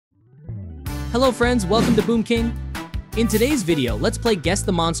Hello friends, welcome to Boom King. In today's video, let's play Guess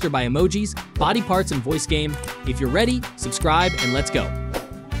the Monster by emojis, body parts, and voice game. If you're ready, subscribe and let's go.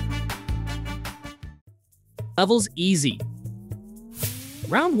 Levels easy.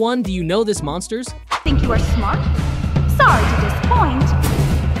 Round 1, do you know this monsters? Think you are smart? Sorry to disappoint.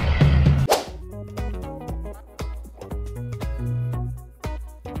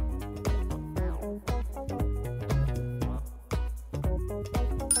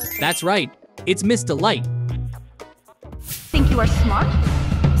 That's right, it's Miss Delight. Think you are smart?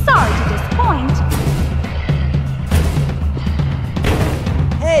 Sorry to disappoint.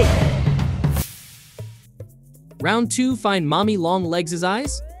 Hey! Round 2, find Mommy Long Legs'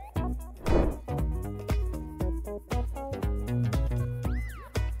 eyes.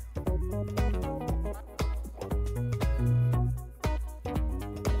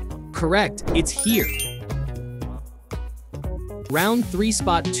 Correct, it's here. Round 3,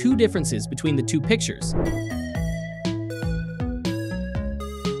 spot 2 differences between the 2 pictures.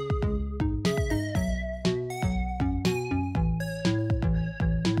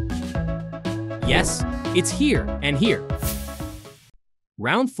 Yes, it's here and here.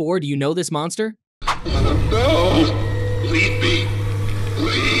 Round 4, do you know this monster? No! Leave me!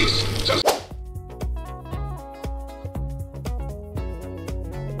 Please! Just...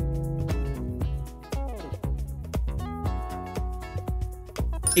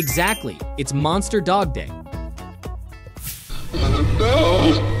 Exactly, it's Monster Dogday.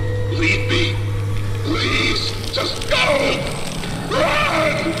 No! Leave me! Please! Just go!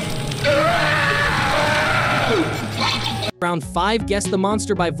 Run! Round 5, guess the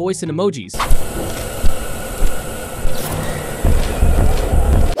monster by voice and emojis.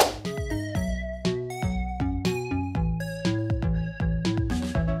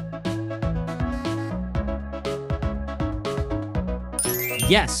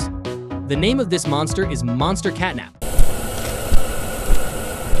 Yes, the name of this monster is Monster Catnap.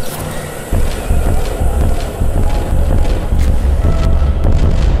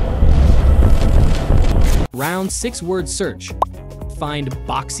 Round 6, word search. Find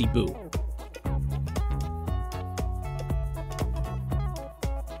Boxy Boo.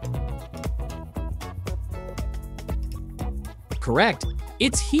 Correct,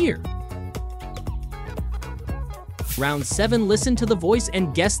 it's here. Round 7, listen to the voice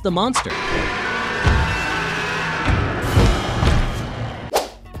and guess the monster.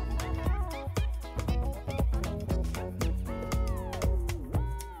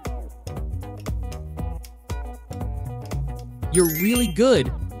 You're really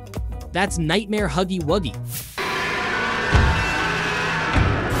good. That's Nightmare Huggy Wuggy.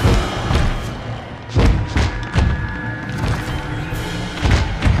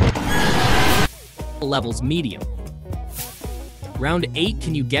 Levels medium. Round 8,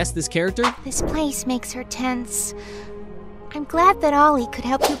 can you guess this character? This place makes her tense. I'm glad that Ollie could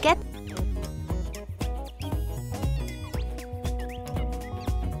help you get...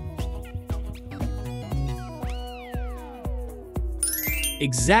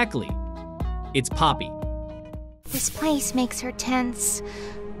 Exactly. It's Poppy. This place makes her tense.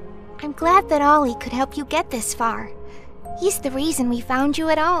 I'm glad that Ollie could help you get this far. He's the reason we found you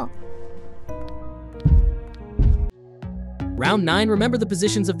at all. Round 9, remember the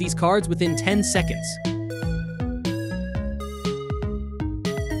positions of these cards within 10 seconds.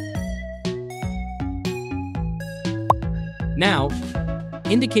 Now,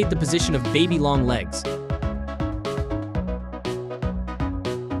 indicate the position of Baby Long Legs.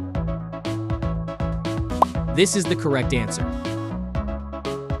 This is the correct answer.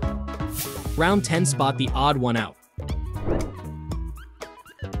 Round 10, spot the odd one out.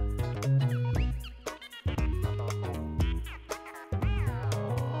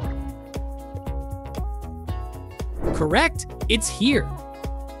 Correct, it's here.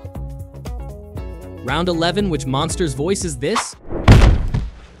 Round 11, which monster's voice is this?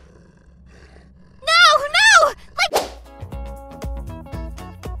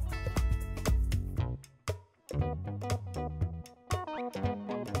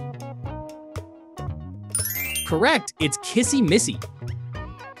 Correct, it's Kissy Missy.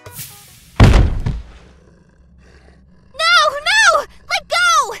 No! Let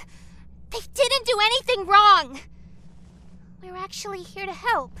go! They didn't do anything wrong. We're actually here to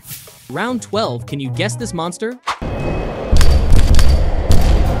help. Round 12, can you guess this monster?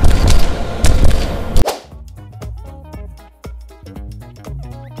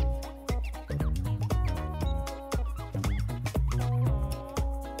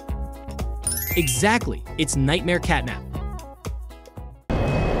 Exactly, it's Nightmare Catnap.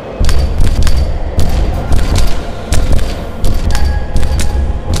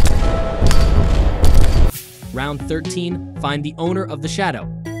 Round 13, find the owner of the shadow.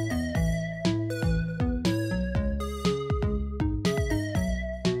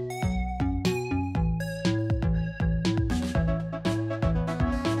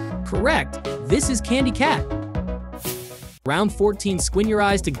 Correct, this is Candy Cat. Round 14, squint your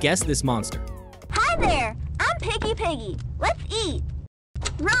eyes to guess this monster. Hi there, I'm Piggy Piggy. Let's eat.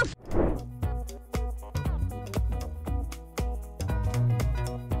 Roast.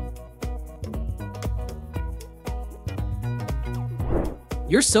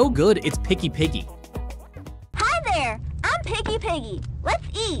 You're so good, it's Picky Piggy. Hi there, I'm Piggy Piggy. Let's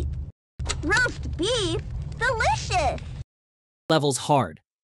eat. Roast beef, delicious. Level's hard.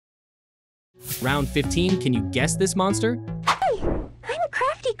 Round 15, can you guess this monster? Hey, I'm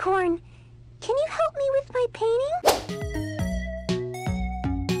Crafty Corn. Can you help me with my painting?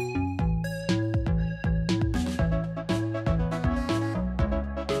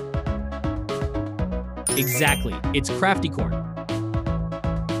 Exactly, it's Crafty Corn.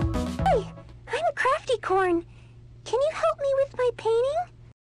 Hey, I'm Crafty Corn. Can you help me with my painting?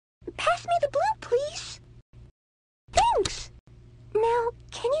 Pass me the blue, please. Thanks. Now,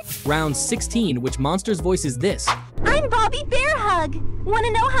 can you... Round 16, which monster's voice is this? I'm Bobby Bear Hug. Want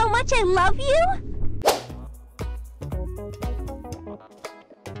to know how much I love you?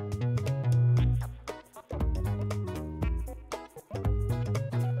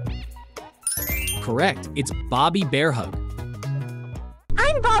 Correct, it's Bobby Bear Hug.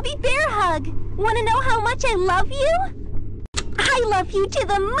 I'm Bobby Bear Hug. Want to know how much I love you? I love you to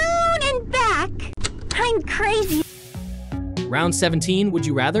the moon and back. I'm crazy. Round 17, would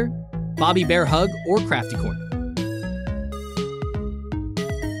you rather? Bobby Bear Hug or Crafty Corn?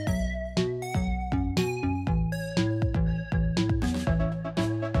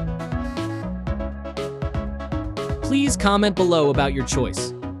 Please comment below about your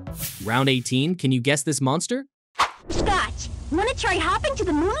choice. Round 18, can you guess this monster? Scotch, want to try hopping to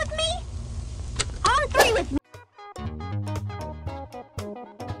the moon with me? On 3 with me.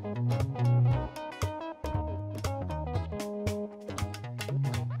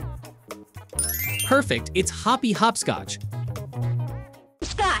 Perfect, it's Hoppy Hopscotch.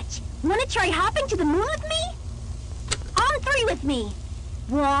 Scotch, want to try hopping to the moon with me? On 3 with me.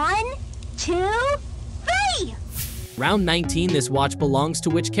 1, 2, 3! Round 19, this watch belongs to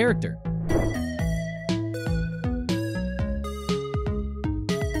which character?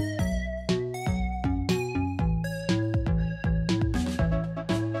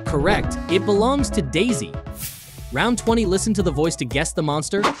 Correct, it belongs to Daisy. Round 20, listen to the voice to guess the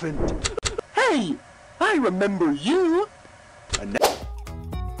monster. Hey, I remember you.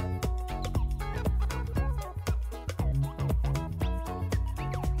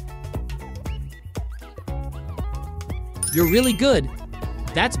 You're really good.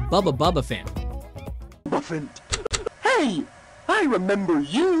 That's Bubba Bubba Fan. Elephant. Hey, I remember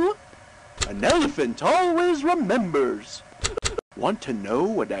you. An elephant always remembers. Want to know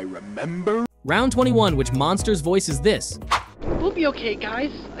what I remember? Round 21, which monster's voice is this? We'll be okay,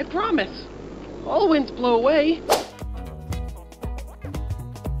 guys. I promise. All winds blow away.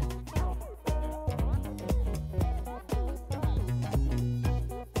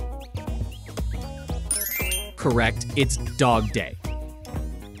 Correct, it's Dogday.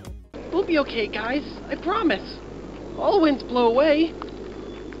 We'll be okay, guys. I promise. All winds blow away.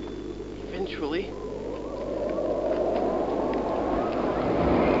 Eventually.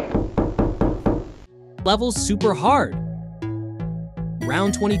 Level's super hard.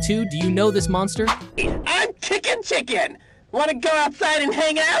 Round 22, do you know this monster? I'm Kickin' Chicken. Want to go outside and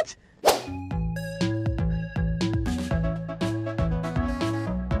hang out?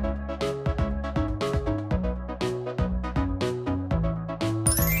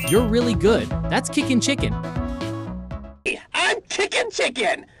 You're really good. That's Kickin' Chicken. I'm Kickin'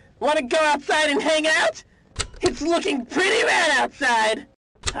 Chicken. Want to go outside and hang out? It's looking pretty bad outside.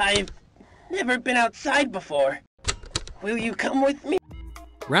 I've never been outside before. Will you come with me?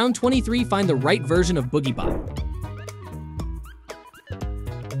 Round 23, find the right version of Boogie Bot.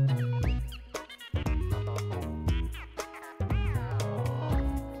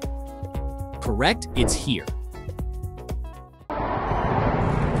 Correct, it's here.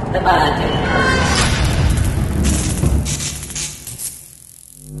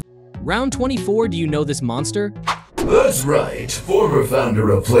 Round 24, do you know this monster? That's right, former founder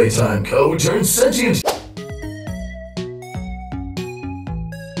of Playtime Co. turned sentient.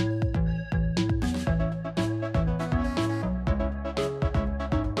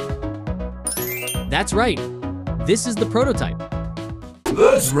 That's right, this is the prototype.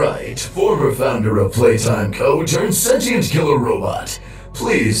 That's right, former founder of Playtime Co. turned sentient killer robot.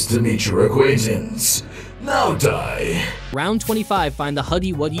 Pleased to meet your acquaintance. Now die. Round 25, find the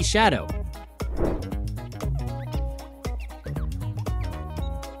Huggy Wuggy shadow.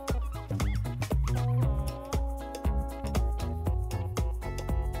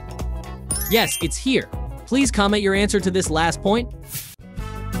 Yes, it's here. Please comment your answer to this last point.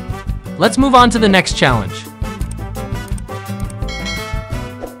 Let's move on to the next challenge.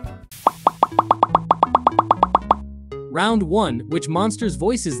 Round 1, which monster's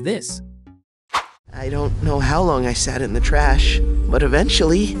voice is this? I don't know how long I sat in the trash, but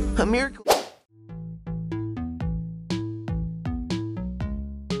eventually, a miracle.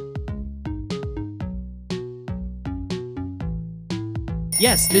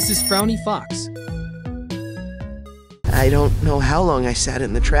 Yes, this is Frowny Fox. I don't know how long I sat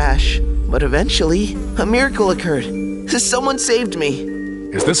in the trash, but eventually, a miracle occurred. Someone saved me.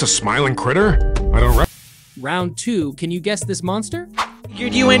 Is this a smiling critter? I don't Round 2, can you guess this monster?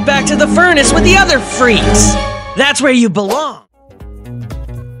 Figured you went back to the furnace with the other freaks. That's where you belong.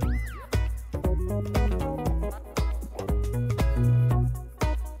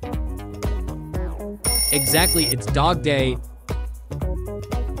 Exactly, it's Dogday.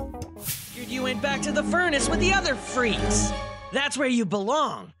 Figured you went back to the furnace with the other freaks. That's where you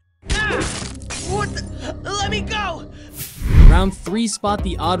belong. Ah! What the? Let me go! Round 3, spot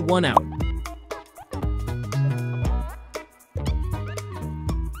the odd one out.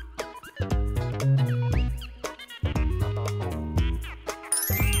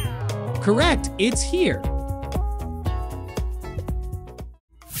 Correct, it's here.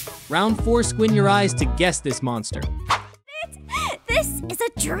 Round 4, squint your eyes to guess this monster. This is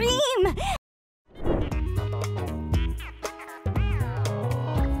a dream!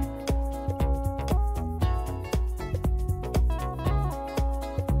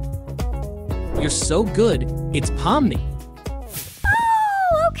 You're so good, it's Pomni.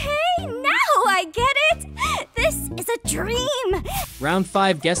 Oh, okay, now I get it! This is a dream! Round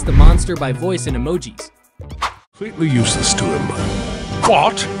 5, guess the monster by voice and emojis. Completely useless to him.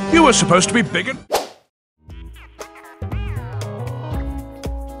 What? You were supposed to be big and...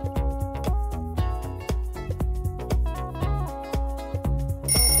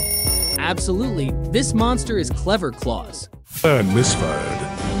 Absolutely, this monster is Clever Claws. And misfired.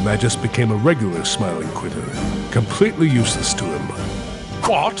 I just became a regular smiling critter. Completely useless to him.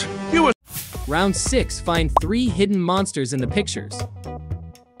 What? You were... Round 6, find 3 hidden monsters in the pictures.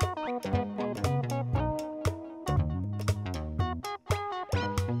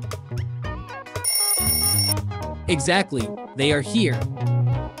 Exactly, they are here.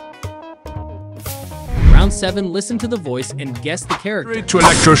 Round 7, listen to the voice and guess the character. To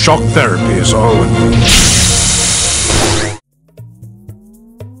electroshock therapy is all.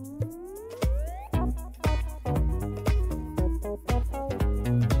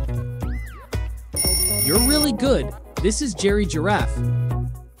 You're really good. This is Jerry Giraffe.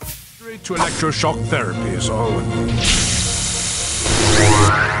 Straight to electroshock therapy is all.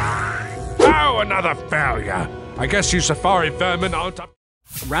 Oh, another failure. I guess you safari vermin aren't up.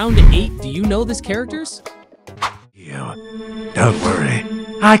 Round 8, do you know this characters? You. Don't worry.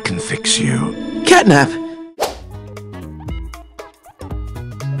 I can fix you. Catnap!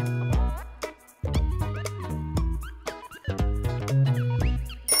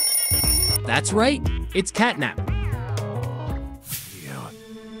 That's right, it's Catnap. You.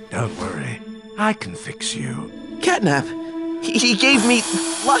 Don't worry. I can fix you. Catnap! He gave me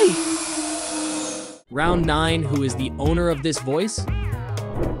life! Round 9, who is the owner of this voice?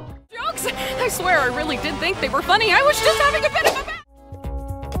 Jokes! I swear I really did think they were funny. I was just having a bit of a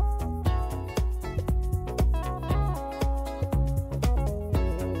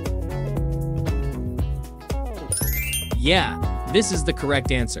Yeah, this is the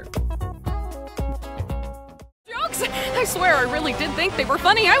correct answer. Jokes! I swear I really did think they were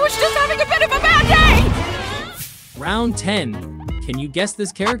funny. I was just having a bit of a bad day! Round 10. Can you guess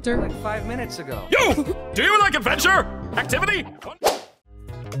this character? Like 5 minutes ago. You! Do you like adventure? Activity?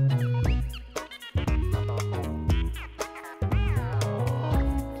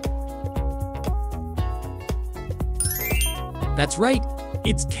 That's right,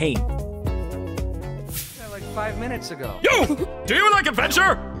 it's Kane. Like 5 minutes ago. You! Do you like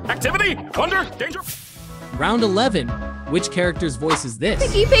adventure? Activity? Wonder? Danger? Round 11. Which character's voice is this?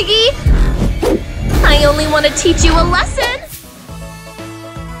 Piggy, Piggy! I only want to teach you a lesson!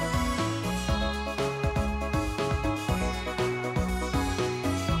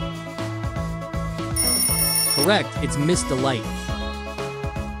 Correct, it's Miss Delight.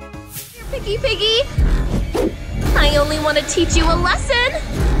 Piggy, Piggy! I only want to teach you a lesson!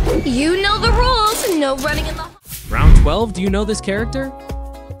 You know the rules, no running in the... Round 12, do you know this character?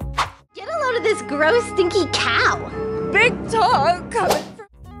 Get a load of of this gross, stinky cow. Big talk coming from...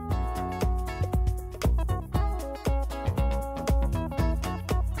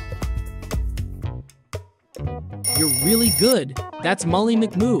 You're really good. That's Molly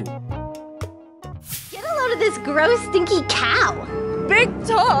McMoo. Get a load of this gross, stinky cow. Big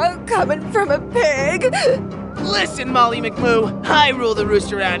talk coming from a pig. Listen, Molly McMoo, I rule the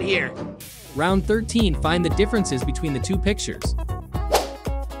roost around here. Round 13, find the differences between the two pictures.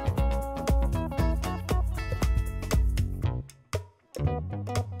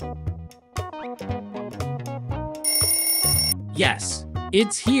 Yes,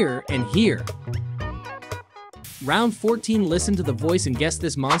 it's here and here. Round 14, listen to the voice and guess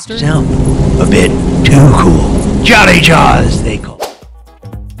this monster. Sound a bit too cool. Jolly Jaws, they call.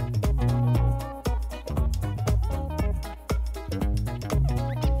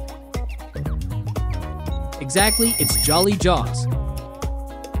 Exactly, it's Jolly Jaws.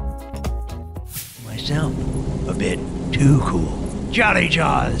 I sound a bit too cool. Jolly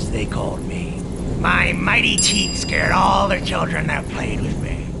Jaws, they called me. My mighty teeth scared all the children that played with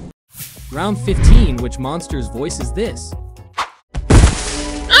me. Round 15, which monster's voice is this?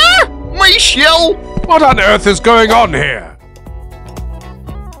 Ah! My shell! What on earth is going on here?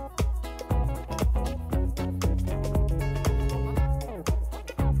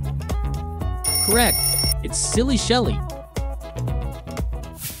 Correct, it's Silly Shelly.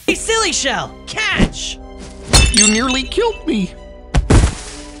 Hey, Silly Shell, catch! You nearly killed me.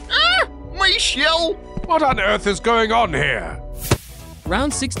 Ah! My shell! What on earth is going on here?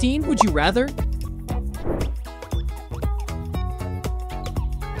 Round 16, would you rather?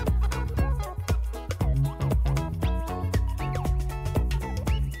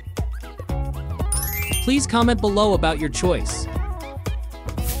 Please comment below about your choice.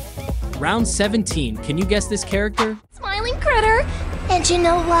 Round 17, can you guess this character? Smiling critter. And you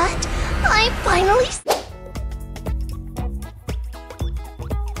know what? I finally...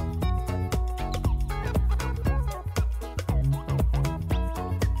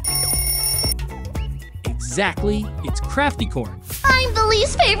 Exactly, it's Crafty Corn. I'm the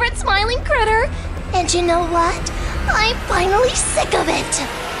least favorite smiling critter. And you know what? I'm finally sick of it.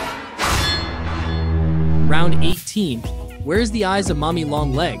 Round 18, where's the eyes of Mommy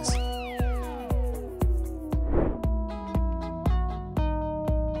Long Legs?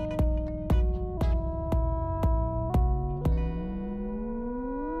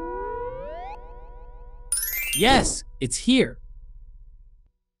 Yes, it's here.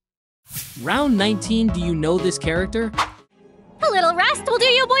 Round 19, do you know this character? A little rest will do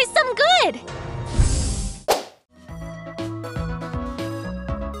you boys some good.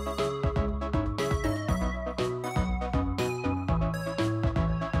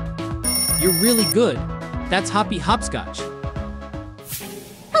 You're really good. That's Hoppy Hopscotch.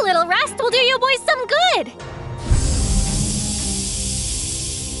 A little rest will do you boys some good.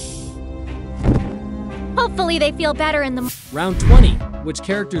 Hopefully they feel better in the... Round 20, which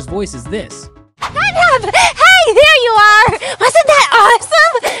character's voice is this? Catnap! Hey, there you are! Wasn't that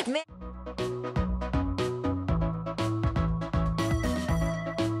awesome?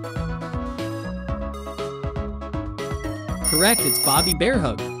 Correct, it's Bobby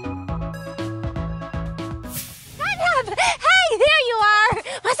Bearhug. Catnap! Hey, there you are!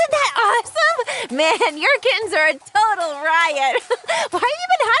 Wasn't that awesome? Man, your kittens are a total riot. Why have you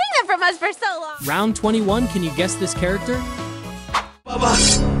been hiding them from us for so long? Round 21, can you guess this character?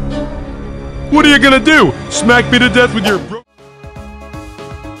 What are you gonna do? Smack me to death with your bro-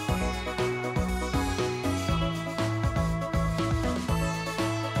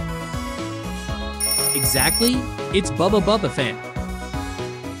 Exactly, it's Bubba Bubba Fan.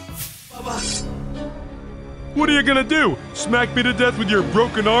 What are you gonna do? Smack me to death with your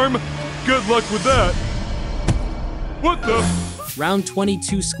broken arm? Good luck with that. What the? Round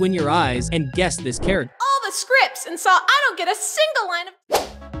 22, squint your eyes and guess this character. All the scripts and saw I don't get a single line of...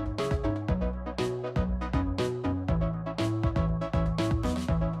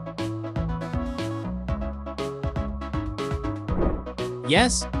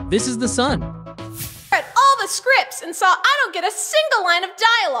 Yes, this is the sun. Read all the scripts and saw I don't get a single line of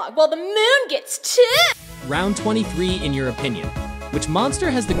dialogue while the moon gets two. Round 23, in your opinion, which monster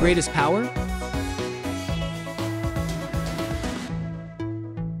has the greatest power?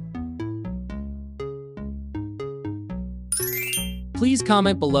 Please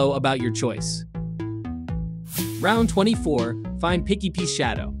comment below about your choice. Round 24, find Picky Piece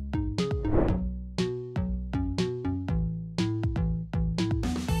Shadow.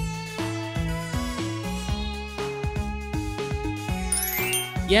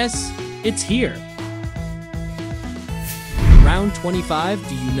 Yes, it's here. Round Round 25,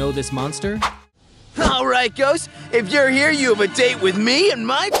 do you know this monster? All right, Ghost. If you're here, you have a date with me and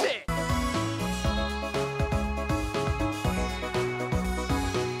my fish.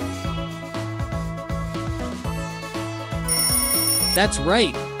 That's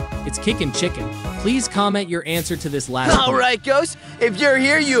right. It's Kickin' Chicken. Please comment your answer to this last All right, Ghost. If you're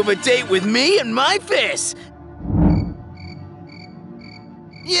here, you have a date with me and my fist.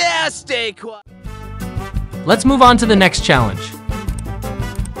 Yeah, stay quiet. Let's move on to the next challenge.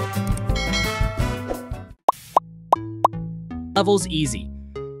 Level's easy.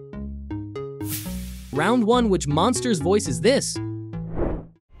 Round 1, which monster's voice is this?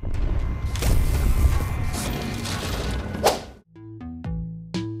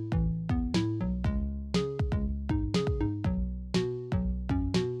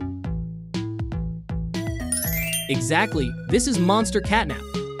 Exactly, this is Monster Catnap.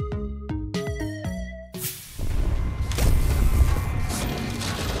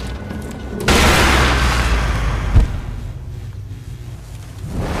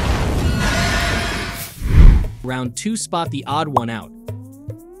 Round 2, spot the odd one out.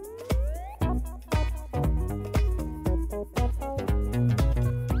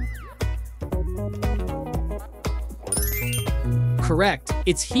 Correct,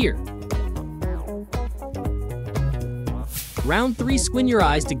 it's here. Round 3, squint your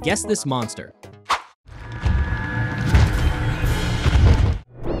eyes to guess this monster.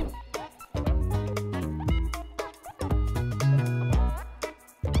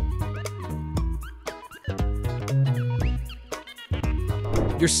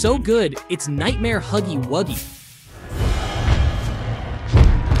 You're so good, it's Nightmare Huggy Wuggy.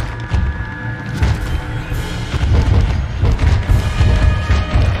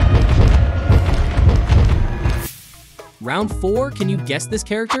 Round 4, can you guess this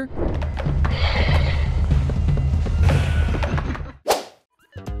character?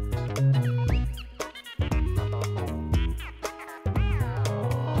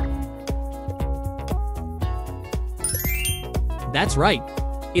 That's right,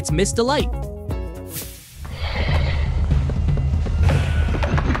 it's Miss Delight.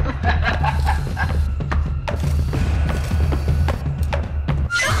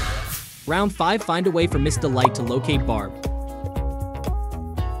 Round 5, find a way for Miss Delight to locate Barb.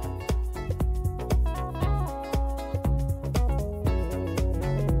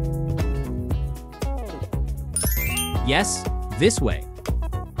 Yes, this way.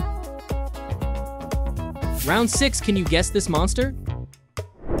 Round 6, can you guess this monster?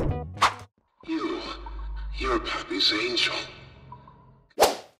 You're Poppy's angel.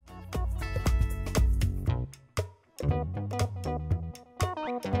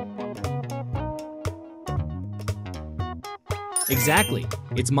 Exactly,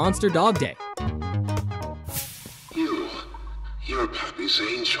 it's Monster Dogday. You're Poppy's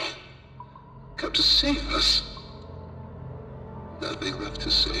angel. Come to save us. Nothing left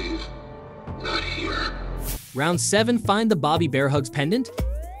to save. Not here. Round 7, find the Bobby Bear Hugs pendant.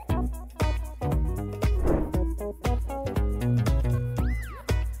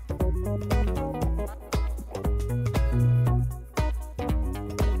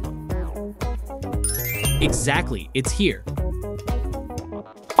 Exactly, it's here.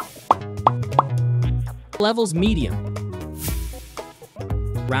 Level's medium.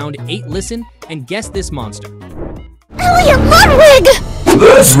 Round 8, listen and guess this monster. Elliot Ludwig!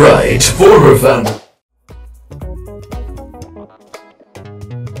 That's right, former founder.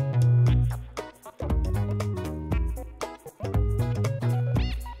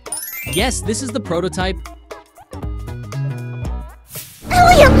 Yes, this is the prototype.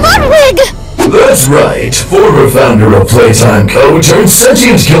 Elliot Ludwig! That's right, former founder of Playtime Co. turned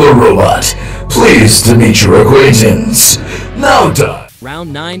sentient killer robot. Pleased to meet your acquaintance. Now done.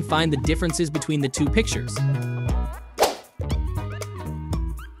 Round 9, find the differences between the two pictures.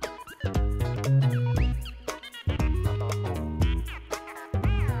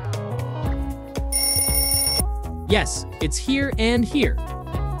 Yes, it's here and here.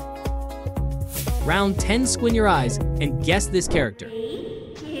 Round 10, squint your eyes and guess this character.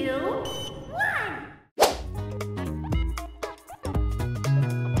 3, 2, 1.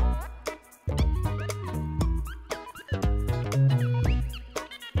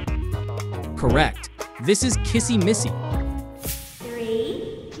 Correct. This is Kissy Missy.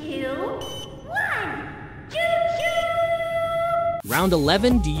 3, 2, 1. Round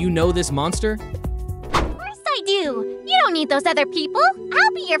 11, do you know this monster? Of course I do. You don't need those other people.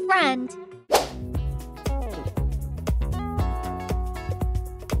 I'll be your friend.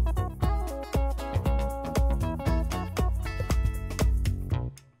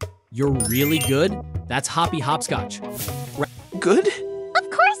 You're really good? That's Hoppy Hopscotch. good? Of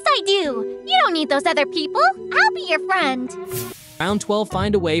course I do! You don't need those other people. I'll be your friend. Round 12,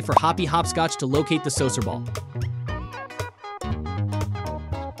 find a way for Hoppy Hopscotch to locate the saucer ball.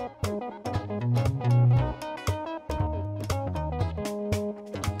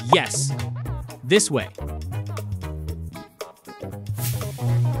 Yes, this way.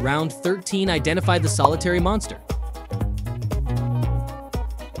 Round 13, identify the solitary monster.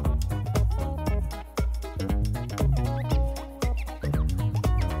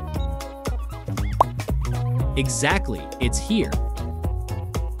 Exactly, it's here.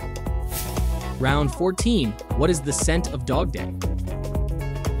 Round 14, what is the scent of Dogday?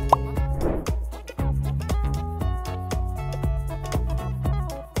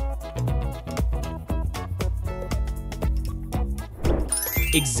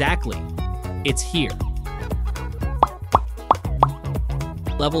 Exactly, it's here.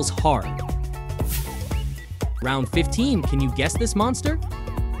 Levels hard. Round 15, can you guess this monster?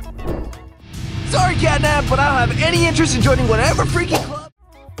 Sorry, Catnap, but I don't have any interest in joining whatever freaky club.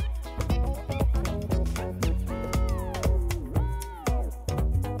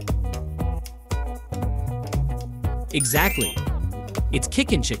 Exactly, it's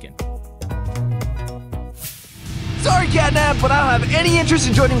Kickin' Chicken. Sorry, Catnap, but I don't have any interest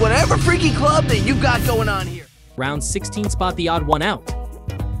in joining whatever freaky club that you've got going on here. Round 16, spot the odd one out.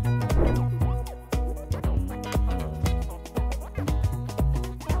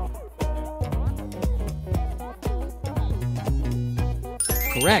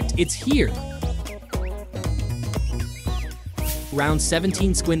 Correct, it's here. Round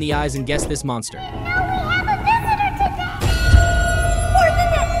 17, squint the eyes and guess this monster.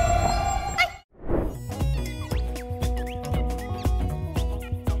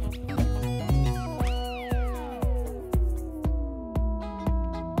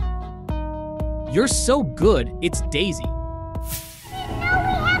 You're so good, it's Daisy.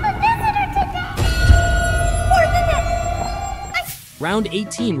 Round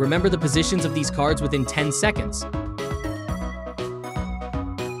 18, remember the positions of these cards within 10 seconds.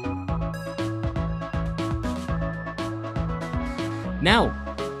 Now,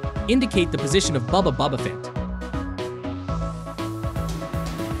 indicate the position of Bubba Bubbaphant.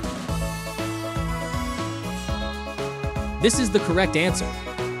 This is the correct answer.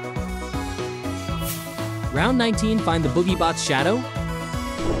 Round 19, find the Boogie Bot's shadow.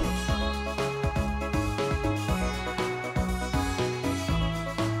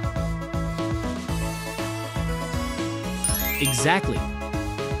 Exactly,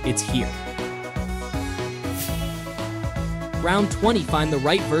 it's here. Round 20, find the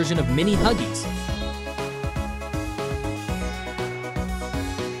right version of Mini Huggies.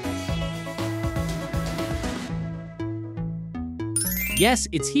 Yes,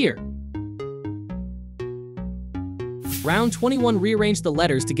 it's here. Round 21, rearrange the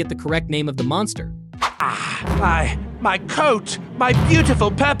letters to get the correct name of the monster. Ah, my coat! My beautiful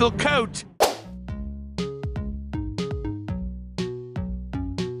purple coat!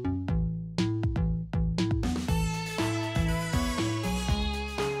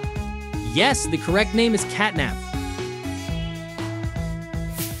 Yes, the correct name is Catnap.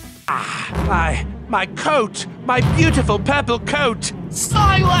 Ah, my coat! My beautiful purple coat!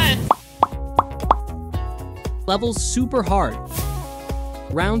 Silence! Levels super hard.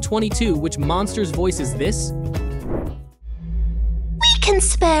 Round 22, which monster's voice is this? We can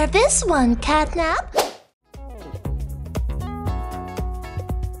spare this one, Catnap.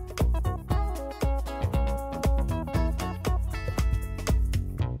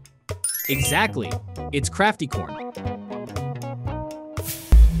 Exactly, it's Crafty Corn.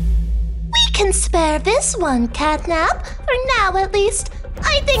 We can spare this one, Catnap. For now, at least.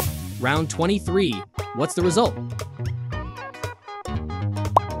 I think... Round 23, what's the result?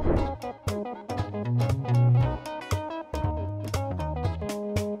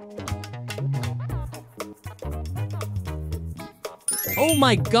 Oh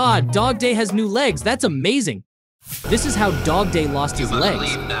my god, Dogday has new legs, that's amazing! This is how Dogday lost his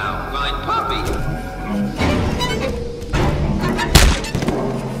legs. Leave now. Find Poppy.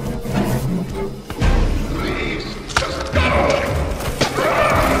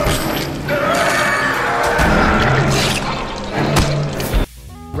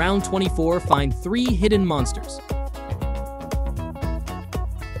 Round 24, find 3 hidden monsters.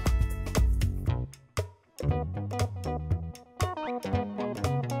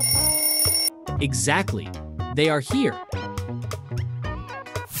 Exactly, they are here.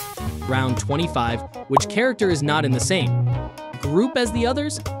 Round 25, which character is not in the same group as the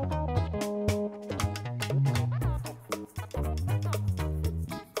others?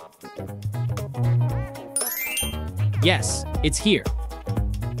 Yes, it's here.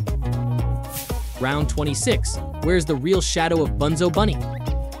 Round 26. Where's the real shadow of Bunzo Bunny?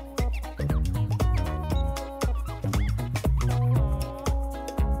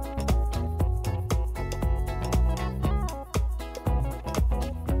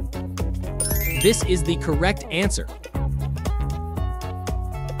 This is the correct answer.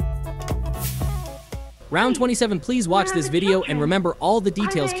 Round 27, please watch this video and remember all the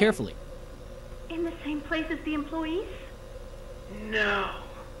details carefully. In the same place as the employees? No.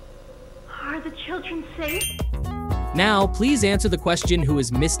 Are the children safe? Now, please answer the question, who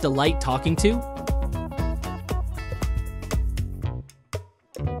is Miss Delight talking to?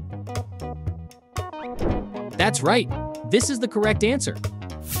 That's right. This is the correct answer.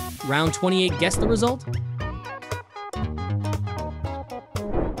 Round 28, guess the result?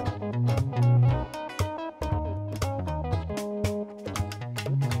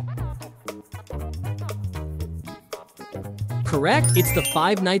 Correct, it's the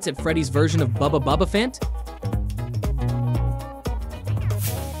Five Nights at Freddy's version of Bubba Bubba Fant.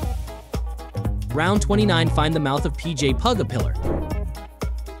 Round 29, find the mouth of PJ Pug-a-Pillar.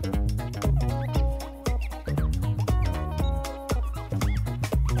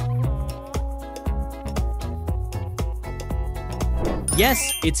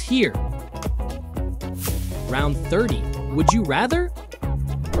 Yes, it's here. Round 30, would you rather?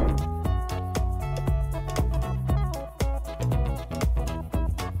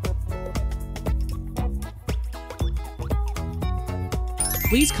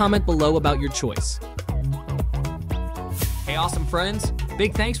 Please comment below about your choice. Hey awesome friends,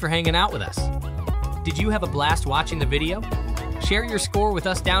 big thanks for hanging out with us. Did you have a blast watching the video? Share your score with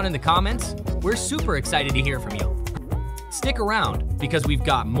us down in the comments. We're super excited to hear from you. Stick around, because we've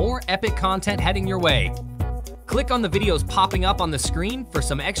got more epic content heading your way. Click on the videos popping up on the screen for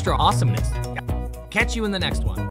some extra awesomeness. Catch you in the next one.